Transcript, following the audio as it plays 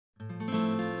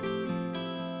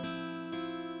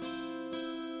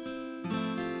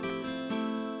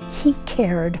he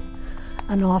cared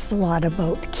an awful lot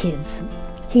about kids.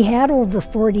 He had over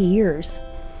 40 years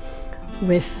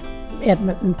with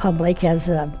Edmonton Public as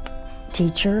a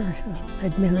teacher,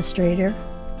 administrator,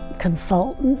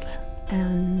 consultant,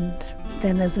 and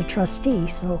then as a trustee.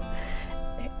 So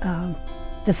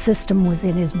the system was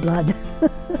in his blood.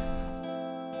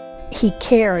 He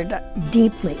cared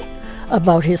deeply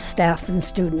about his staff and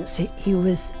students. He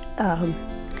was, I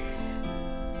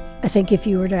think if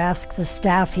you were to ask the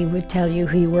staff, he would tell you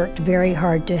he worked very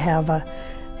hard to have a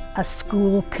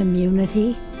school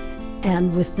community,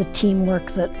 and with the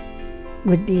teamwork that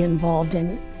would be involved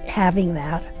in having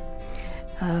that.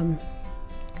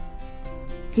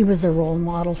 He was a role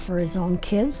model for his own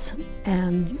kids,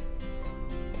 and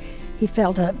he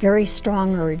felt a very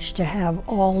strong urge to have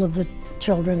all of the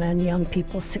children and young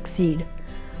people succeed.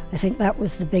 I think that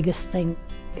was the biggest thing.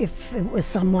 If it was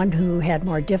someone who had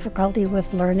more difficulty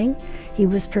with learning, he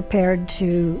was prepared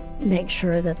to make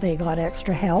sure that they got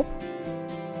extra help.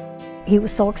 He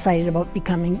was so excited about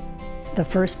becoming the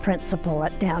first principal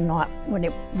at Dan Knott when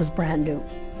it was brand new.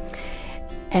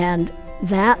 And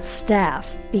that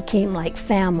staff became like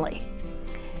family.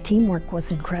 Teamwork was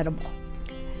incredible.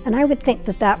 And I would think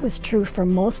that that was true for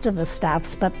most of the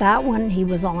staffs, but that one he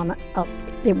was on,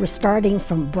 they were starting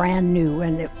from brand new,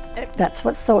 and that's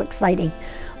what's so exciting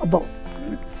about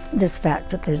this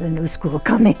fact that there's a new school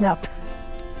coming up.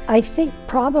 I think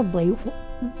probably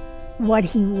what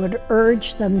he would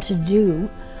urge them to do,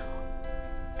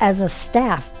 as a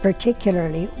staff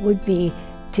particularly, would be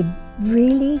to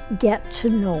really get to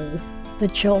know the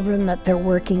children that they're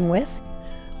working with,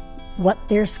 what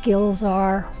their skills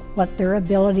are, what their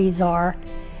abilities are,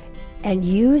 and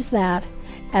use that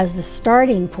as the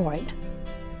starting point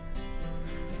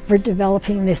for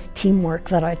developing this teamwork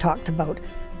that I talked about.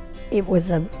 It was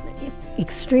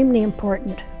extremely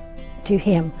important to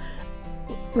him,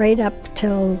 right up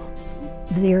till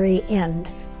the very end,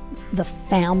 the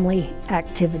family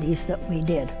activities that we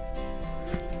did.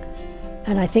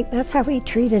 And I think that's how he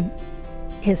treated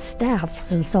his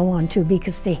staffs and so on too,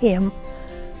 because to him,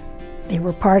 they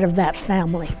were part of that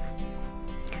family.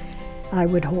 I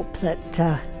would hope that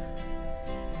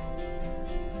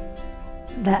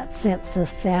that sense of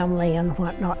family and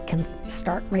whatnot can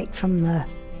start right from the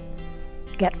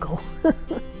get-go.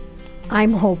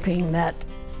 I'm hoping that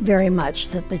very much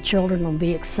that the children will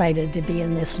be excited to be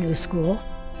in this new school,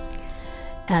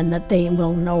 and that they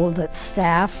will know that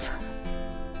staff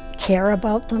care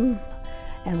about them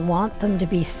and want them to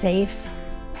be safe,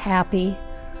 happy,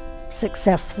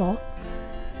 successful,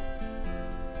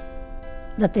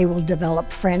 that they will develop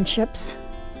friendships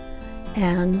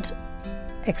and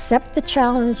accept the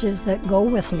challenges that go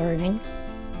with learning,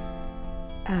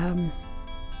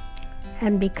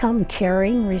 and become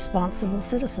caring, responsible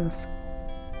citizens.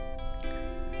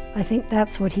 I think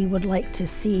that's what he would like to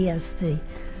see as the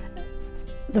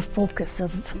focus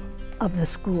of the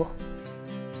school.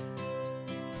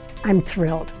 I'm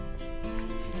thrilled.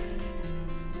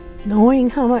 Knowing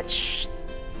how much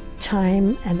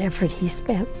time and effort he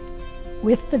spent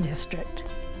with the district,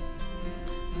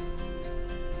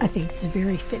 I think it's a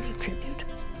very fitting tribute.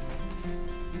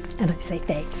 And I say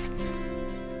thanks.